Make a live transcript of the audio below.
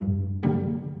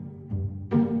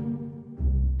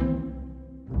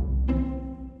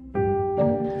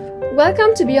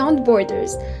Welcome to Beyond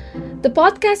Borders, the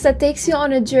podcast that takes you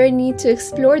on a journey to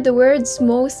explore the world's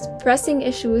most pressing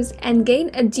issues and gain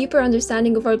a deeper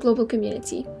understanding of our global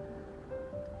community.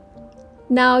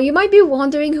 Now, you might be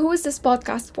wondering, who is this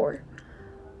podcast for?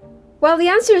 Well, the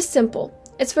answer is simple.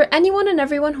 It's for anyone and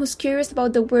everyone who's curious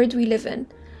about the world we live in.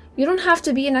 You don't have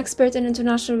to be an expert in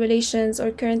international relations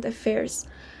or current affairs.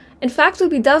 In fact, we'll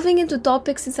be delving into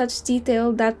topics in such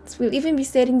detail that we'll even be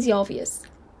stating the obvious.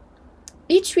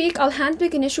 Each week, I'll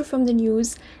handpick an issue from the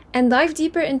news and dive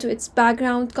deeper into its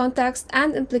background, context,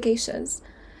 and implications.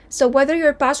 So whether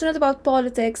you're passionate about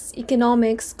politics,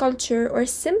 economics, culture, or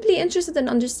simply interested in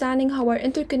understanding how our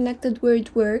interconnected world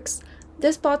works,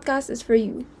 this podcast is for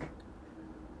you.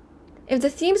 If the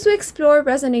themes we explore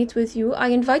resonate with you, I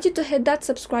invite you to hit that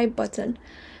subscribe button.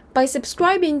 By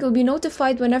subscribing, you'll be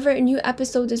notified whenever a new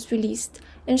episode is released,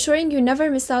 ensuring you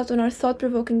never miss out on our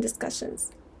thought-provoking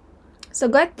discussions. So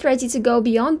get ready to go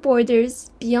beyond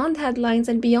borders, beyond headlines,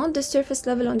 and beyond the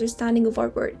surface-level understanding of our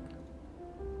world.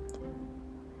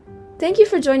 Thank you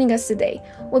for joining us today.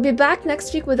 We'll be back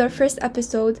next week with our first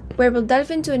episode, where we'll delve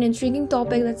into an intriguing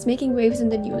topic that's making waves in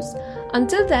the news.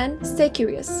 Until then, stay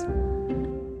curious.